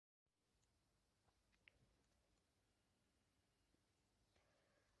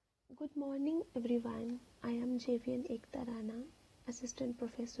Good morning everyone. I am JVN Ekta Rana, Assistant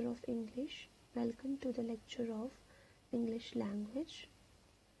Professor of English. Welcome to the lecture of English language.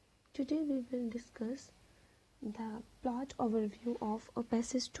 Today we will discuss the plot overview of A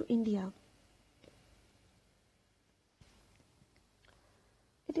Passage to India.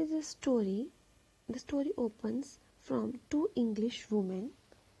 It is a story. The story opens from two English women.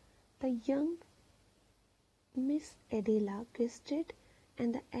 The young Miss Adela Christed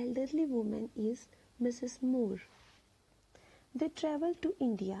and the elderly woman is Mrs. Moore. They travel to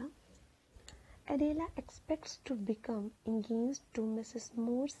India. Adela expects to become engaged to Mrs.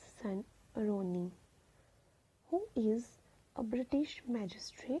 Moore's son Ronnie, who is a British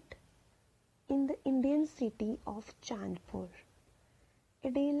magistrate in the Indian city of Chandpur.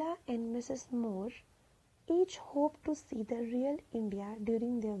 Adela and Mrs. Moore each hope to see the real India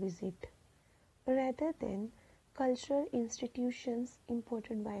during their visit, rather than cultural institutions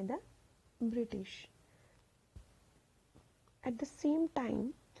imported by the British. At the same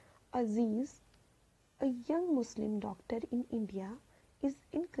time, Aziz, a young Muslim doctor in India, is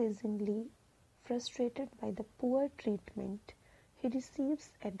increasingly frustrated by the poor treatment he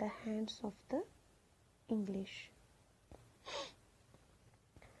receives at the hands of the English.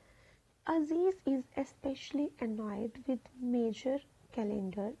 Aziz is especially annoyed with Major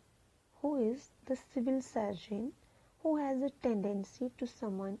Calendar, who is the civil surgeon who has a tendency to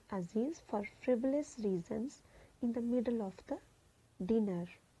summon Aziz for frivolous reasons in the middle of the dinner.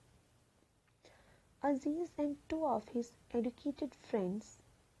 Aziz and two of his educated friends,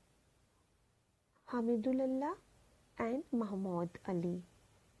 Hamidullah and Mahmoud Ali,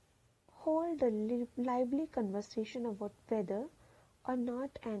 hold a lively conversation about whether or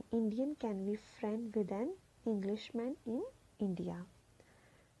not an Indian can be friend with an Englishman in India.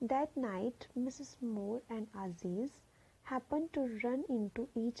 That night, Mrs. Moore and Aziz happen to run into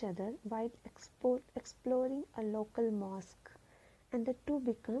each other while exploring a local mosque, and the two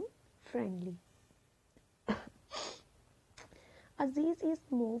become friendly. Aziz is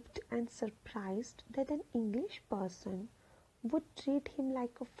moved and surprised that an English person would treat him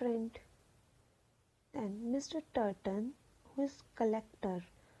like a friend. Then Mr. Turton, who is collector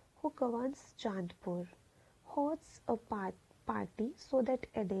who governs Chandpur, hosts a party so that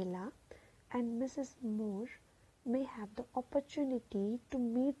Adela and Mrs. Moore may have the opportunity to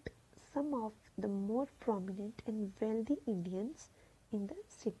meet some of the more prominent and wealthy Indians in the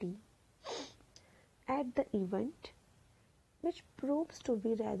city. At the event, which proves to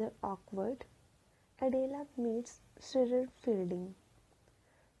be rather awkward, Adela meets Cyril Fielding,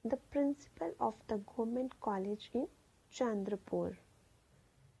 the principal of the government college in Chandrapur.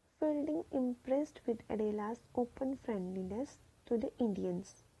 Fielding, impressed with Adela's open friendliness to the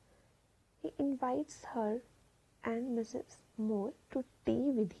Indians, he invites her and Mrs. Moore to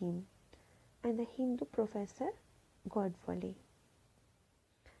tea with him and the Hindu professor Godwale.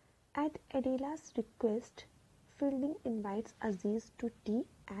 At Adela's request, Fielding invites Aziz to tea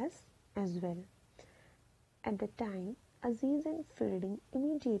as well. At the time, Aziz and Fielding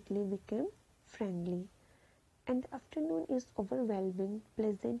immediately became friendly, and the afternoon is overwhelmingly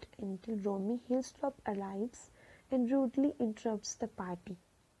pleasant until Romy Hillstop arrives and rudely interrupts the party.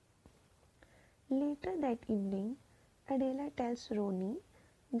 Later that evening, Adela tells Ronnie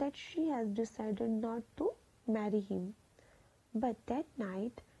that she has decided not to marry him, but that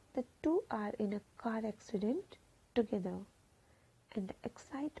night the two are in a car accident together, and the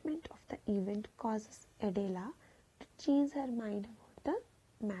excitement of the event causes Adela to change her mind about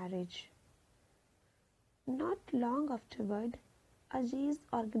the marriage. Not long afterward, Aziz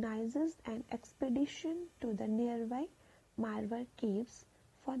organizes an expedition to the nearby Marwar caves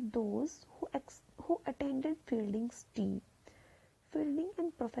for those who attended Fielding's tea. Fielding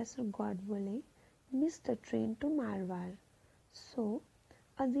and Professor Godwale miss the train to Marwar, so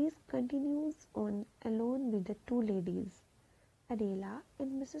Aziz continues on alone with the two ladies, Adela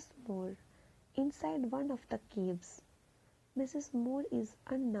and Mrs. Moore, inside one of the caves. Mrs. Moore is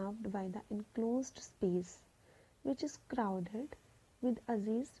unnerved by the enclosed space, which is crowded with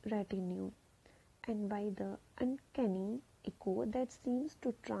Aziz's retinue, and by the uncanny echo that seems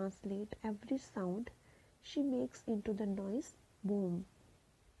to translate every sound she makes into the noise boom.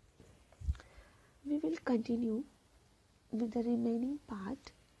 We will continue with the remaining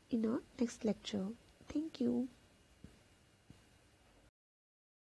part in our next lecture. Thank you.